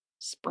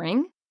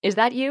Spring? Is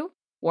that you?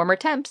 Warmer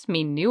temps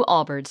mean new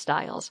Allbirds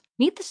styles.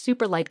 Meet the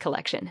Super Light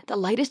Collection, the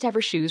lightest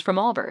ever shoes from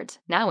Allbirds,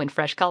 now in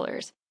fresh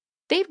colors.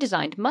 They've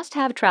designed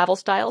must-have travel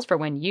styles for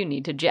when you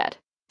need to jet.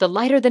 The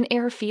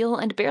lighter-than-air feel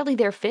and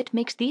barely-there fit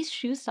makes these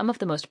shoes some of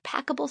the most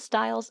packable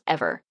styles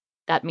ever.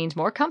 That means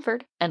more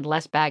comfort and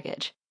less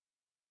baggage.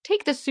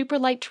 Take the Super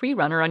Light Tree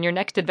Runner on your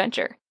next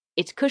adventure.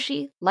 Its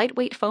cushy,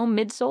 lightweight foam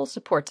midsole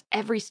supports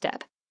every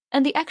step,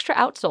 and the extra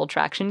outsole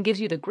traction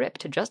gives you the grip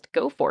to just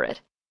go for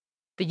it.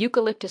 The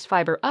eucalyptus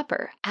fiber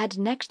upper adds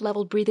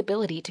next-level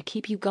breathability to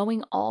keep you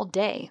going all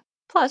day.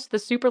 Plus, the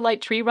Super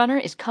Light Tree Runner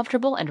is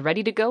comfortable and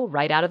ready to go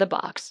right out of the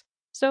box.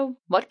 So,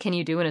 what can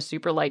you do in a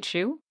super light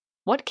shoe?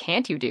 What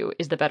can't you do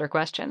is the better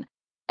question.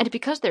 And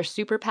because they're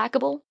super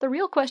packable, the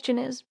real question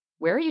is,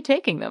 where are you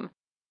taking them?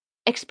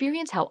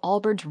 Experience how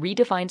Allbirds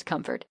redefines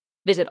comfort.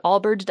 Visit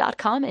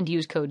allbirds.com and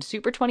use code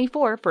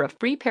SUPER24 for a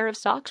free pair of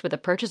socks with a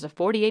purchase of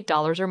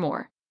 $48 or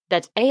more.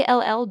 That's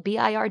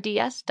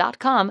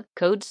ALLBIRDS.com,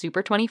 code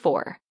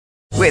SUPER24.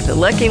 With the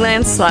Lucky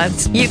Land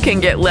Slots, you can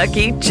get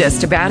lucky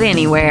just about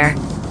anywhere.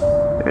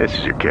 This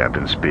is your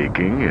captain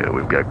speaking.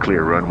 We've got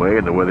clear runway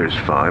and the weather's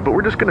fine, but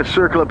we're just going to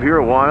circle up here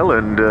a while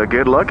and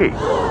get lucky.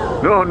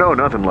 No,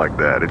 nothing like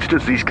that. It's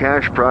just these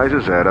cash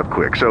prizes add up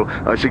quick. So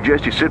I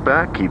suggest you sit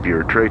back, keep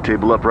your tray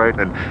table upright,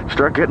 and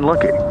start getting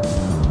lucky.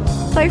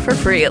 Play for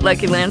free at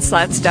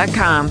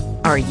LuckyLandSlots.com.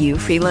 Are you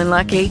feeling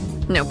lucky?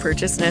 No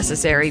purchase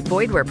necessary.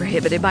 Void where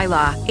prohibited by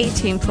law.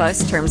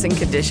 18+ terms and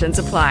conditions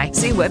apply.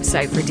 See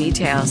website for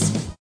details.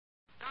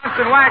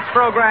 Johnson Wax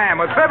Program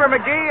with Fibber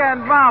McGee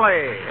and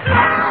Molly.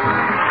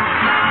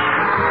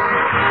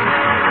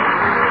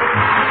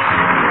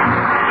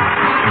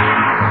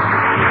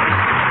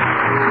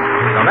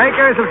 The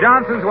makers of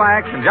Johnson's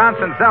Wax and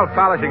Johnson's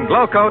Self-Polishing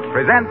Glow Coat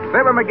present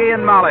Fibber McGee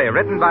and Molly,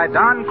 written by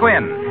Don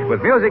Quinn,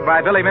 with music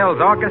by Billy Mills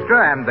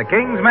Orchestra and the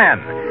King's Men.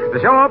 The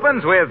show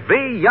opens with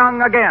Be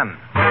Young Again.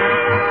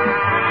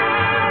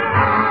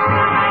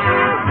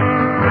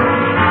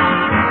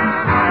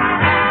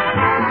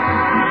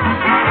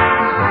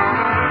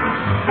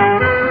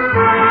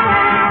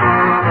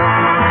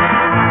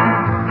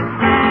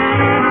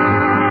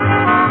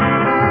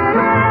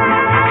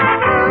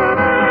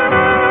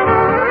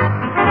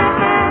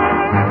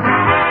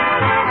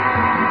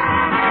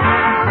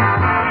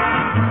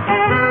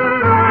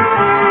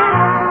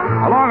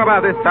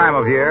 This time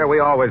of year, we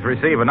always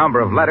receive a number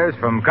of letters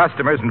from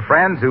customers and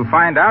friends who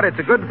find out it's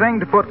a good thing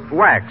to put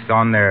wax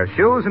on their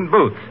shoes and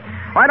boots.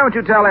 Why don't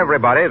you tell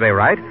everybody, they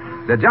write,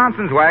 that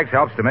Johnson's Wax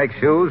helps to make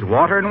shoes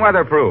water and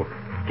weatherproof,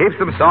 keeps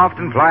them soft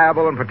and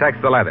pliable, and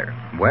protects the leather.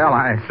 Well,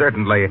 I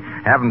certainly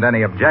haven't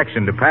any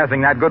objection to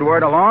passing that good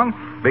word along,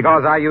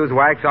 because I use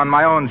wax on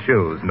my own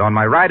shoes and on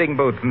my riding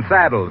boots and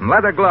saddles and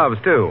leather gloves,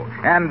 too,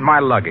 and my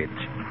luggage.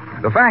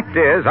 The fact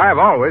is, I've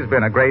always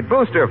been a great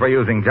booster for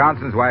using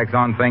Johnson's Wax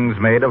on things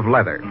made of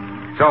leather.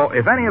 So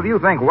if any of you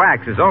think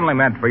wax is only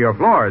meant for your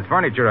floors,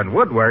 furniture, and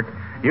woodwork,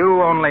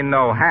 you only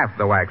know half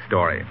the wax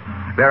story.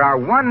 There are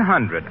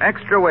 100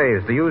 extra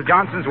ways to use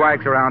Johnson's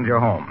Wax around your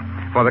home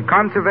for the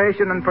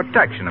conservation and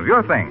protection of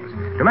your things,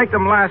 to make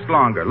them last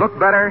longer, look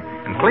better,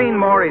 and clean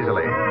more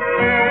easily.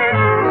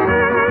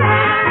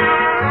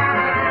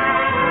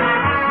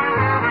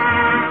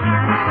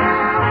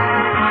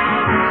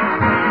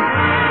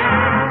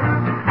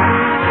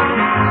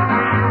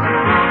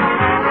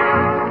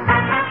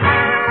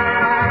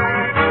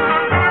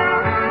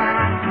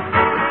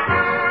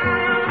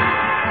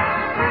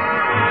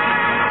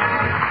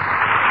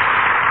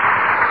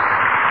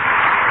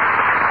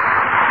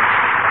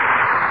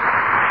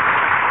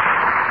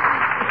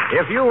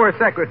 If you were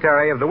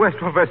secretary of the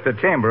Wistful Vista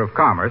Chamber of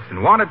Commerce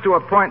and wanted to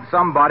appoint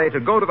somebody to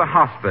go to the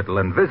hospital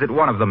and visit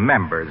one of the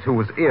members who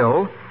was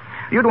ill,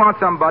 you'd want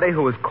somebody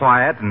who was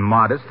quiet and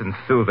modest and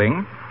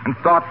soothing and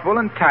thoughtful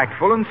and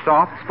tactful and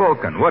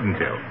soft-spoken, wouldn't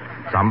you?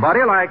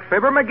 Somebody like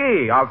Fibber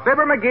McGee of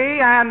Fibber McGee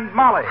and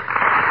Molly.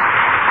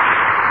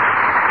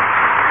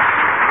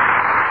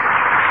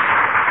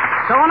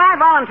 So when I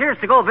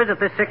volunteered to go visit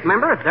this sick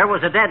member, there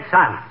was a dead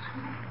silence.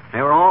 They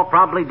were all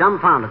probably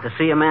dumbfounded to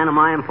see a man of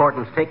my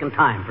importance taking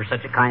time for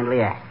such a kindly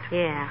act.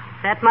 Yeah,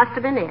 that must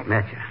have been it.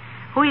 Betcha.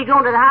 Who are you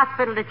going to the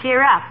hospital to cheer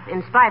up,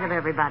 in spite of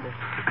everybody?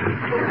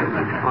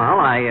 Well,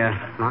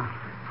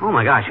 oh,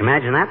 my gosh,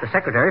 imagine that. The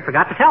secretary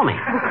forgot to tell me.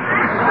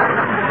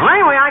 Well,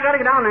 anyway, I got to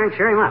get down there and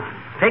cheer him up.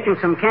 Take him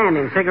some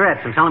candy and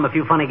cigarettes and tell him a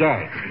few funny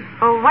gags.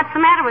 Well, what's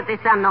the matter with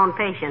this unknown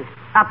patient,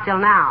 up till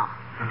now?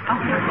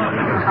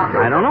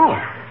 I don't know.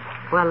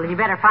 Well, you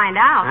better find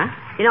out. Huh?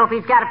 You know, if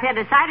he's got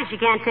appendicitis, you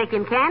can't take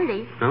him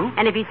candy. No?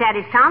 And if he's had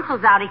his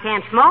tonsils out, he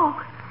can't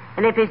smoke.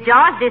 And if his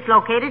jaw's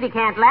dislocated, he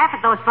can't laugh at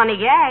those funny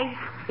gags.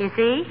 You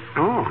see?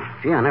 Oh,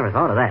 gee, I never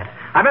thought of that.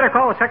 I better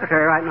call the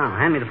secretary right now.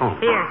 Hand me the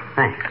phone. Here.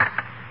 Thanks.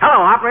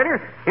 Hello,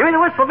 operator. Give me the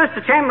Wistful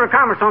Vista Chamber of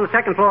Commerce on the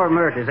second floor of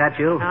Mert. Is that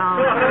you? Oh.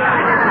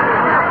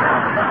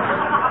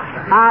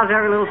 How's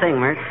every little thing,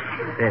 Mert?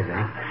 Busy.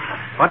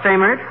 What's say,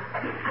 Mert?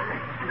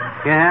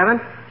 You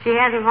haven't? She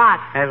hasn't what?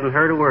 Hasn't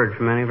heard a word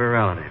from any of her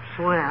relatives.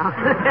 Well,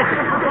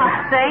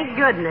 thank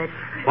goodness.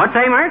 What's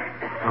say, Mert?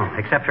 Oh,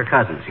 except her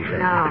cousins, she said.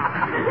 No.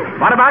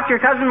 What about your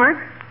cousin, Mert?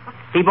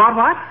 He bought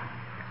what?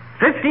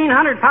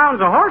 1,500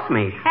 pounds of horse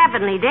meat.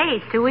 Heavenly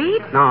days to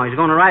eat. No, he's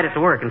going to ride it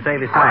to work and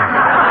save his tire.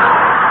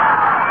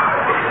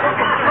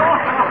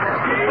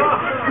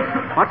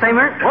 What's say,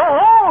 Mert?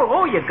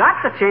 Oh, you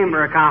got the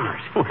Chamber of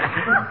Commerce. Oh,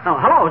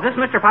 hello, is this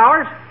Mr.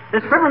 Powers?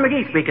 This is Fibber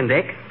McGee speaking,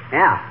 Dick.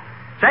 Yeah.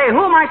 Say,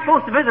 who am I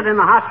supposed to visit in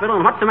the hospital,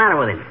 and what's the matter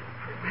with him?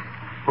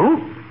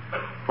 Who?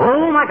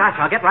 Oh, my gosh,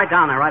 I'll get right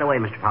down there right away,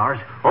 Mr. Powers.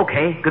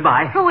 Okay,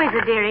 goodbye. Who is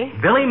it, dearie?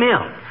 Billy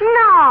Mills.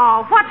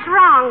 No. What's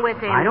wrong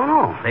with him? I don't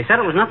know. They said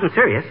it was nothing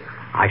serious.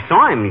 I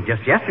saw him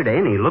just yesterday,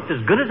 and he looked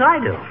as good as I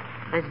do.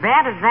 As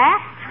bad as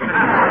that?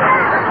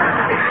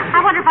 I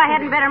wonder if I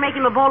hadn't better make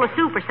him a bowl of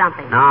soup or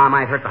something. No, I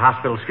might hurt the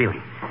hospital's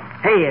feeling.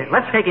 Hey,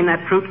 let's take him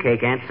that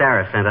fruitcake Aunt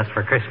Sarah sent us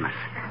for Christmas.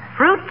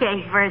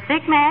 Fruitcake for a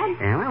sick man?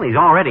 Yeah, well, he's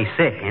already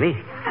sick, ain't he?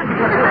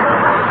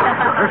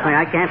 Personally,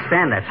 I can't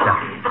stand that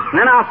stuff. And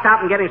then I'll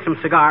stop and get him some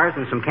cigars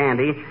and some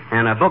candy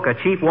and a book of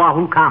cheap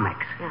Wahoo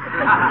comics.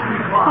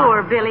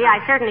 Poor Billy. I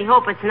certainly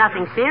hope it's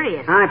nothing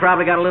serious. I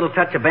probably got a little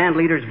touch of band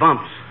leader's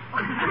bumps.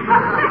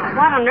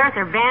 What on earth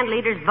are band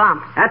leader's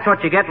bumps? That's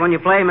what you get when you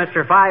play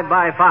Mr.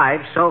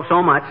 5x5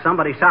 so much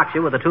somebody socks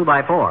you with a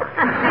 2x4.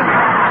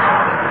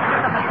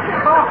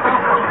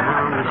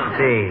 Let's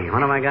see.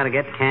 What have I got to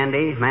get?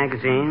 Candy,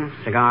 magazines,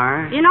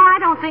 cigars? You know, I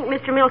don't think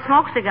Mr. Mill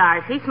smokes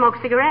cigars. He smokes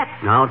cigarettes.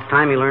 No, it's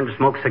time he learned to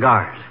smoke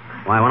cigars.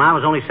 Why, when I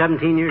was only 17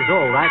 years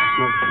old, I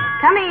smoked...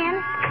 Come in.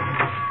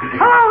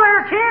 Hello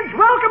there, kids.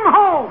 Welcome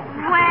home.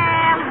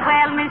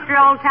 Well, Mr.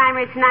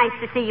 Oldtimer, it's nice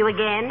to see you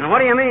again. Now, what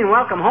do you mean,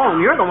 welcome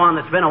home? You're the one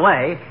that's been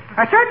away.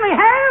 I certainly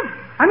have.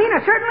 I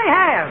certainly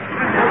have.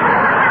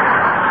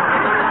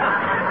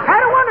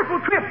 Had a wonderful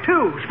trip,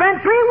 too.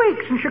 Spent 3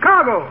 weeks in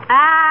Chicago.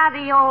 Ah,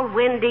 the old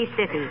windy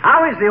city.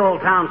 How is the old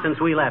town since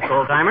we left,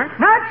 old-timer?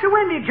 Not so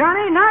windy,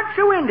 Johnny. Not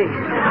so windy.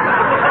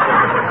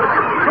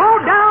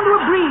 Slowed down to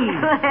a breeze.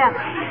 Well,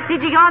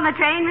 did you go on the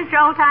train, Mr.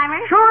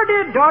 Oldtimer? Sure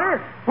did, daughter.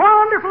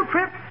 Wonderful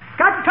trip.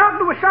 Got to talk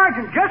to a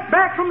sergeant just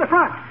back from the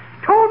front.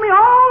 Told me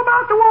all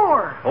about the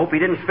war. Hope he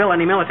didn't spill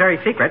any military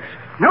secrets.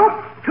 Nope.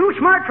 Too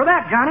smart for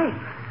that, Johnny.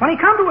 When he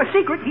come to a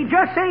secret, he'd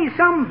just say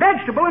some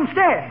vegetable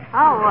instead.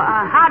 Oh,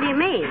 how do you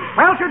mean?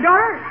 Well, sir,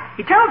 daughter,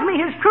 he tells me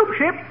his troop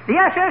ship, the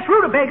SS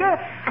Rutabaga,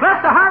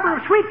 left the harbor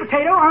of Sweet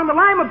Potato on the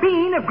Lima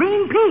Bean of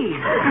Green Peas.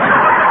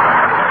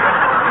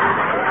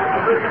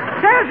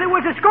 Says it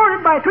was escorted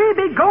by 3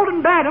 big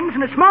golden bantams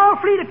and a small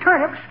fleet of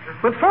turnips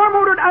with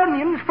 4-motored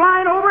onions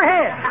flying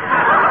overhead.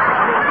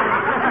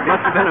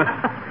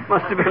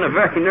 Must have been a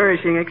very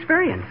nourishing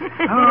experience.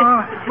 It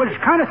was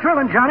kind of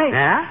thrilling, Johnny.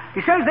 Yeah?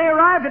 He says they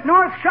arrived at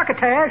North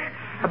Succotash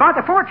about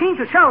the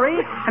 14th of celery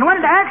and went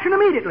into action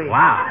immediately.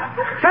 Wow.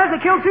 Says they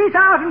killed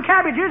 3,000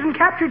 cabbages and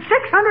captured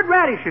 600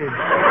 radishes.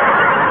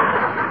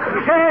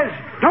 He says,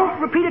 don't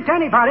repeat it to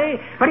anybody,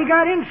 but he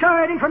got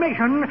inside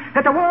information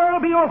that the war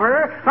will be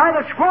over by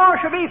the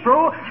squash of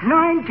April,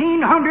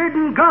 1900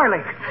 and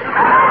garlic.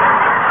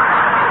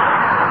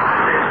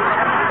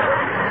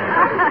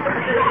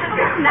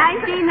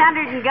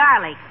 1900 and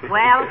garlic.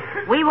 Well,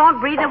 we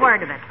won't breathe a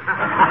word of it.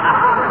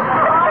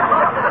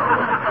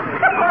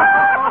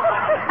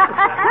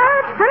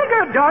 That's pretty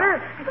good,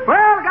 daughter.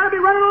 Well, gotta be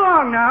running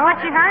along now.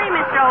 What's your hurry,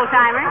 Mr.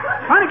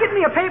 Oldtimer? Want to get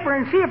me a paper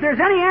and see if there's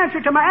any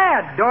answer to my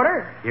ad,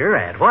 daughter. Your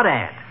ad? What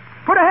ad?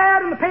 Put a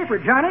ad in the paper,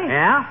 Johnny.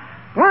 Yeah?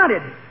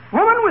 Wanted.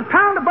 Woman with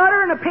pound of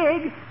butter and a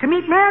pig to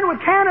meet man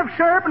with can of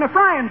syrup and a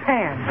frying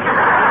pan.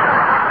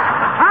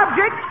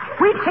 Object,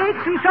 wheat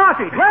cakes and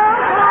sausage. Well, go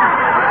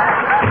on.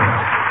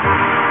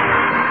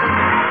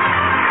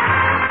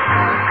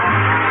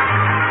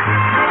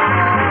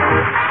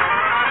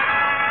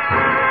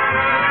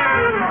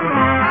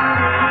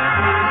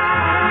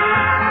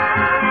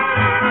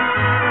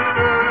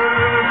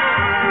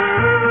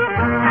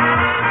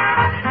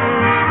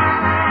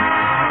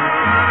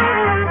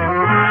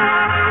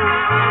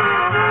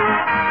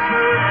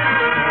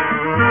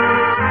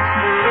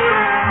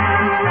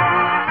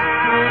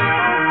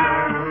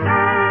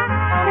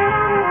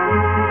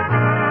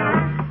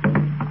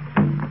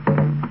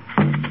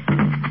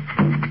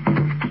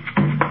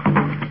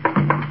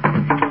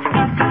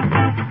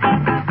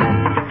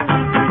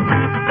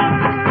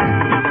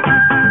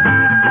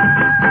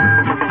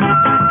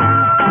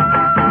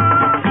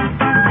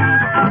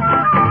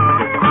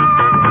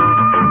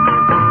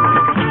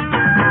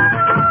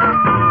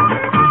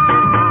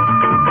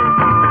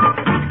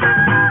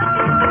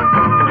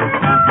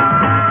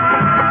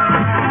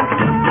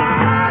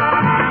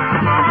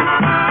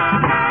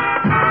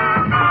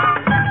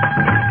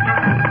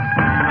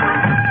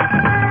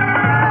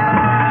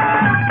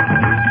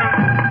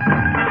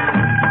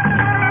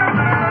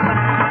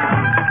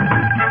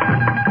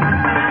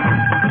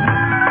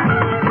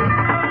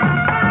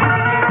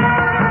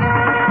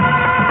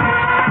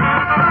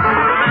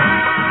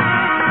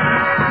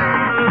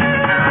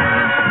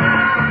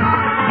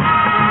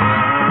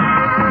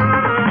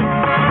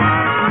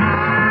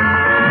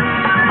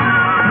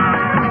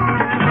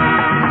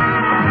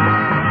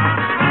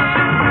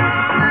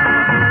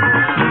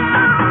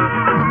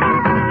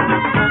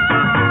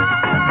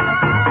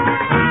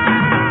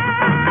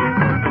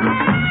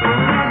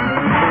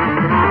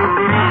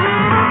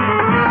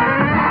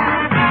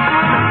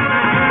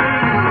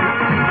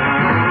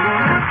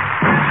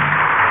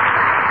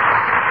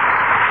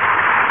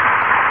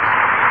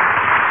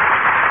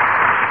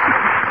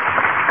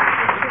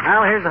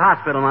 Well, here's the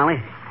hospital,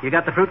 Molly. You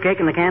got the fruitcake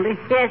and the candy?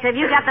 Yes, have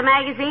you got the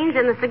magazines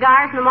and the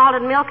cigars and the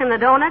malted milk and the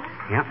donuts?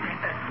 Yep.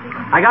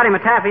 I got him a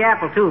taffy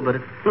apple, too, but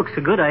it looks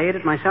so good I ate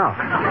it myself.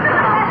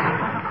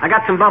 I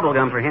got some bubble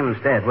gum for him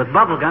instead. With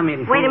bubble gum, you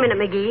can... Wait a minute,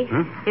 McGee.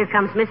 Here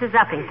comes Mrs.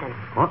 Uppington.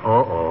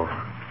 Oh.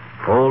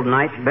 Old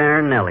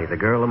Nightmare Nellie, the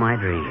girl of my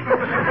dreams.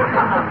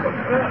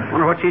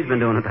 Wonder what she's been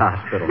doing at the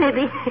hospital.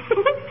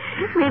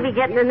 Maybe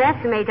getting an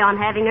estimate on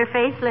having her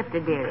face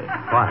lifted, dearie.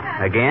 What,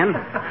 again?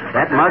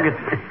 That mug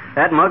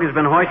has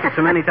been hoisted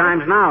so many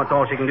times now, it's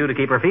all she can do to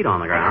keep her feet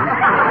on the ground.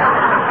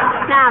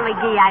 Now,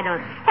 McGee, I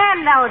don't...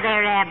 Hello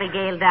there,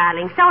 Abigail,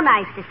 darling. So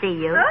nice to see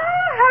you.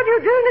 How do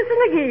you do, Mr.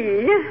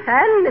 McGee?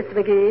 And Mr.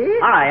 McGee?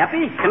 Hi,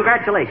 Uppy.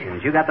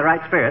 Congratulations. You got the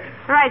right spirit.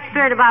 The right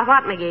spirit about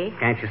what, McGee?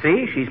 Can't you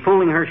see? She's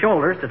pulling her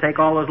shoulders to take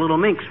all those little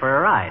minks for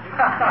a ride.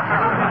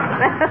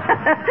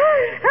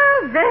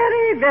 How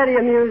very, very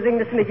amusing,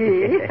 Miss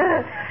McGee.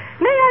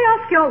 May I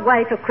ask your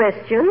wife a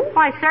question?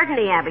 Why,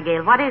 certainly,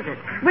 Abigail. What is it?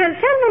 Well,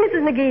 tell me,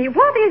 Mrs. McGee,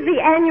 what is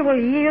the annual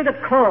yield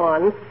of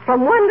corn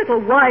from one little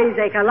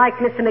wiseacre like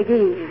Mr.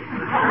 McGee?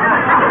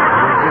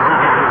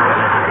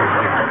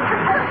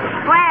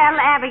 Well,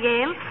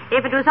 Abigail,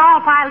 if it was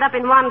all piled up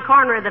in one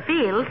corner of the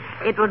field,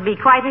 it would be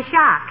quite a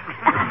shock.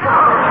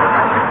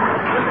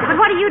 But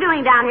what are you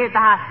doing down here at the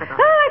hospital?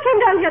 Oh, I came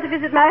down here to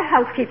visit my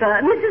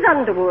housekeeper, Mrs.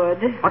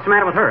 Underwood. What's the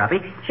matter with her,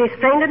 Uppy? She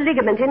sprained a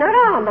ligament in her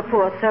arm, the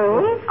poor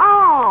soul.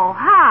 Oh,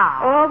 how?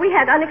 Oh, we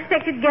had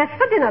unexpected guests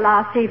for dinner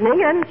last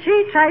evening, and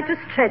she tried to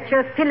stretch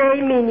her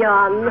filet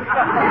mignon.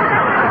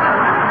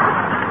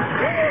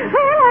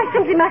 Well, I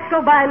simply must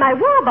go buy my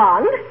war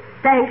bond.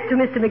 Thanks to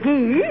Mr.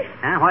 McGee.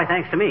 Why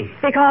thanks to me?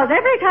 Because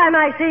every time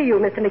I see you,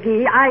 Mr.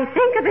 McGee, I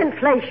think of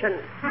inflation.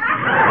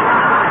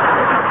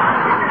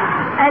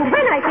 And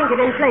when I think of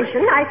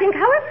inflation, I think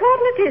how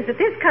important it is that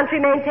this country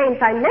maintain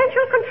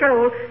financial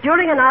control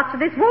during and after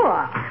this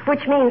war,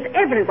 which means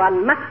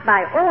everyone must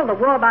buy all the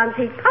war bonds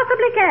he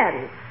possibly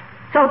can.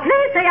 So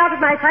please stay out of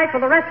my sight for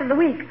the rest of the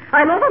week.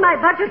 I'm over my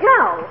budget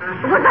now.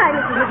 Goodbye,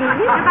 Mrs. McGee.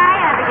 Goodbye,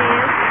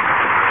 Abigail.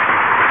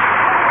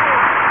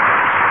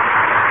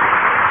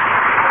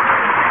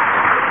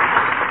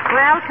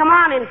 Well, come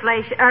on,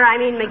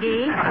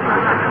 McGee.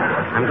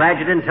 I'm glad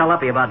you didn't tell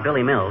Uppy about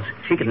Billy Mills.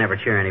 She could never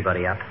cheer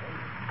anybody up.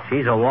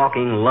 She's a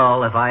walking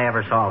lull if I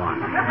ever saw one.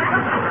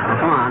 Well,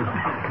 come on.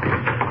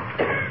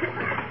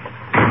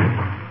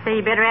 So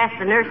you better ask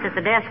the nurse at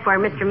the desk where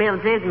Mr.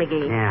 Mills is,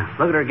 McGee. Yeah,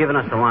 look at her giving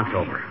us the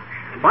once-over.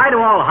 Why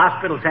do all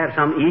hospitals have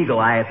some eagle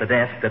eye at the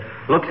desk that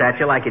looks at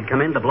you like you'd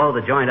come in to blow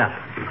the joint up?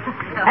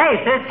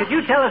 Hey, sis, could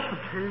you tell us...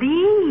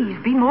 Please,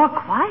 be more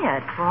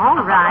quiet.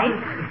 All right.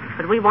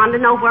 But we wanted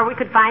to know where we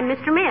could find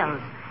Mr.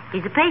 Mills.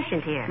 He's a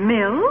patient here.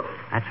 Mills?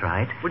 That's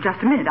right. Well, just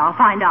a minute. I'll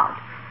find out.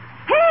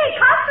 Hey,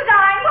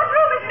 Considine, what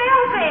room is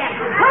Mills in?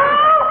 Who?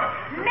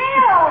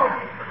 Mills.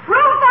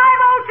 Room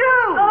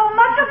 502. Oh,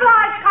 much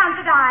obliged,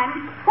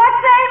 Considine. What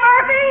say,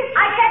 Murphy?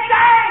 I said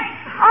Jane.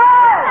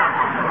 Oh,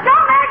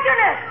 don't mention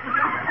it.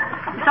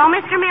 So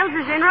Mr. Mills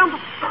is in room...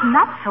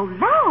 Not so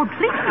loud,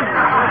 please.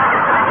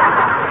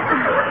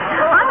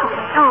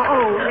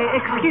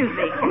 Excuse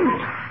me.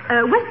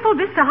 Wistful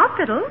Vista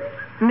Hospital.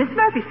 Miss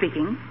Murphy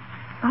speaking.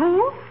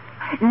 Who?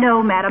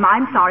 No, madam,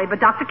 I'm sorry, but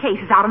Dr.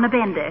 Case is out on a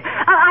bender.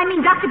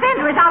 Dr.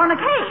 Bender is out on a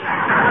case.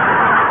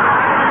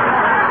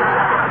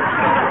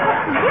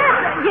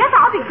 Yes,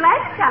 I'll be glad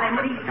to tell him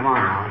that he... Come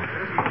on now.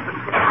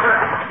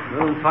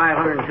 Room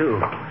 502.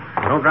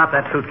 Don't drop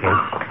that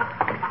suitcase.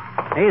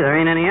 Hey, there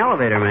ain't any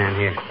elevator man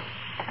here.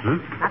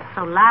 Not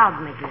so loud,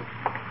 McGee.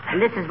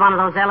 And this is one of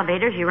those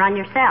elevators you run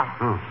yourself.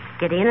 Oh.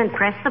 Get in and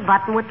press the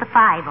button with the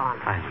 5 on.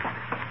 5.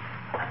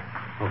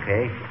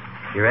 Okay.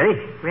 You ready?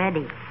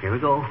 Ready. Here we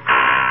go.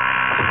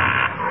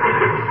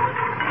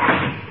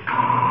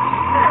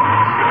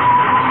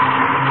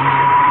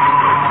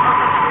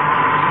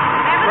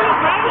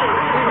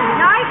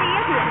 Noisy,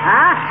 isn't it?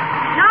 Huh?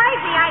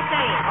 Noisy, I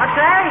say. What's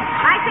that?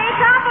 I say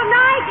it's awful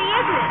noisy,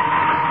 isn't it?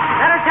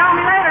 Better tell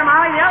me later,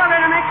 Molly. The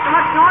elevator makes so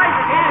much noise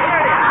I can't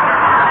hear you.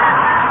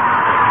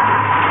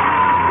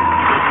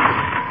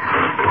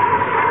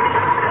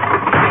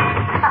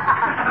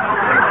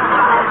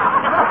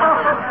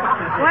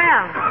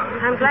 Well,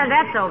 I'm glad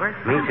that's over.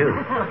 Me too.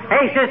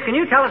 Hey, sis, can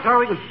you tell us where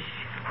we can...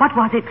 What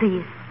was it,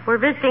 please? We're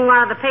visiting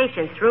one of the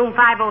patients, room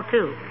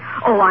 502.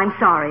 Oh, I'm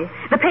sorry.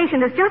 The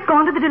patient has just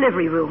gone to the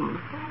delivery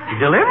room.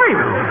 Delivery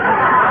room?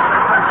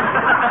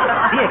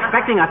 Is he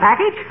expecting a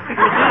package?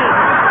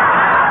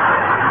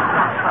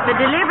 The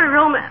delivery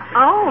room...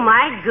 Oh,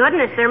 my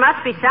goodness, there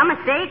must be some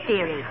mistake,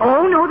 dearie.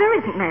 Oh, no, there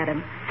isn't,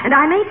 madam. And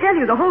I may tell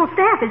you, the whole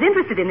staff is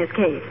interested in this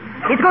case.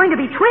 It's going to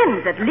be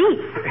twins, at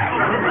least.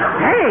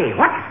 Hey,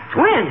 what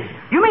twins?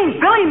 You mean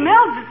Billy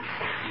Mills?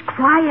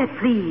 Quiet,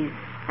 please.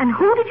 And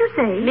who did you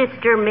say?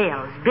 Mr.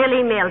 Mills,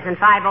 Billy Mills in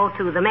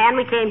 502, the man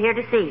we came here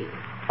to see.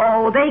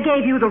 Oh, they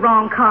gave you the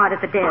wrong card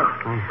at the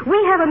desk. We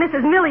have a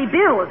Mrs. Millie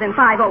Bills in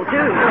 502.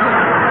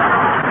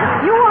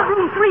 You want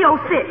room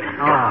 306.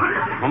 Oh,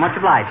 well, much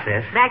obliged,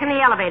 sis. Back in the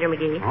elevator,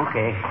 McGee.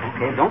 Okay.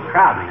 Don't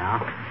crowd me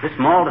now. This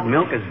malted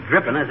milk is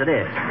dripping as it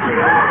is.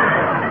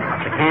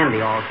 The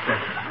candy all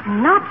set.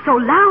 Not so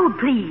loud,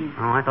 please.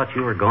 Oh, I thought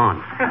you were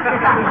gone.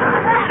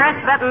 Press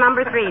button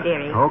number 3,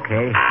 dearie.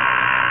 Okay.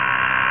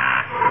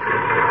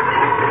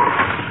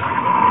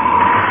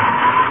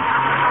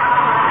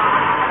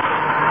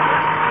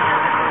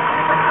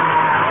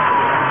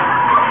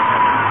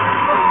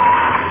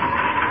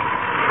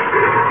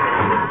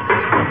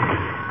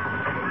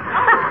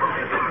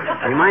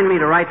 Remind me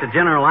to write to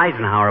General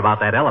Eisenhower about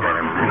that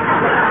elevator,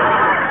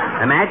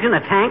 man. Imagine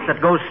a tank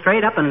that goes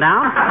straight up and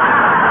down.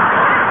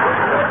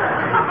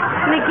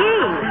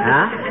 McGee.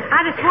 Huh?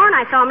 I'd have sworn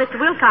I saw Mr.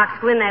 Wilcox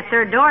go in that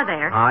third door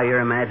there. Ah, you're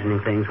imagining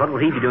things. What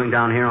would he be doing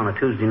down here on a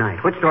Tuesday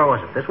night? Which door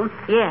was it? This one?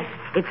 Yes,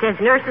 it says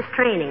nurses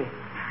training.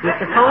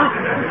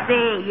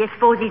 You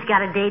suppose he's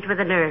got a date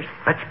with a nurse?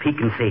 Let's peek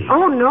and see.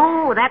 Oh,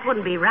 no, that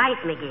wouldn't be right,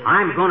 McGee.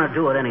 I'm going to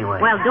do it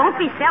anyway. Well, don't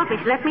be selfish.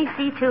 Let me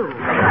see, too.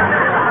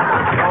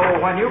 Oh,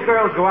 when you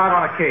girls go out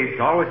on a case,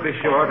 always be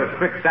sure that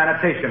strict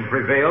sanitation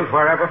prevails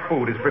wherever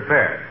food is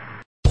prepared.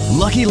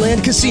 Lucky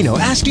Land Casino,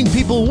 asking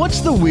people,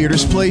 what's the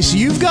weirdest place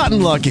you've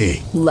gotten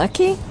lucky?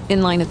 Lucky?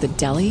 In line at the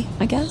deli,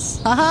 I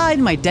guess? Aha,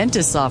 in my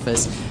dentist's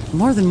office.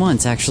 More than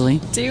once,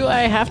 actually. Do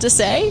I have to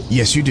say?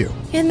 Yes, you do.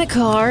 In the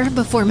car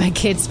before my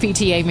kids'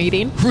 PTA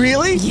meeting.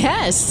 Really?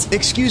 Yes.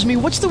 Excuse me,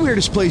 what's the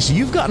weirdest place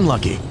you've gotten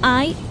lucky?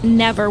 I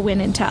never win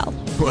and tell.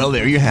 Well,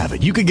 there you have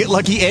it. You can get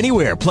lucky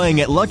anywhere,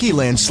 playing at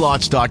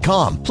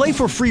LuckyLandSlots.com. Play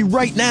for free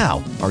right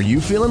now. Are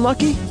you feeling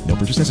lucky? No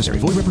purchase necessary.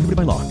 Void where prohibited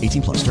by law.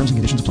 18+. Terms and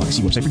conditions apply.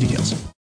 See website for details.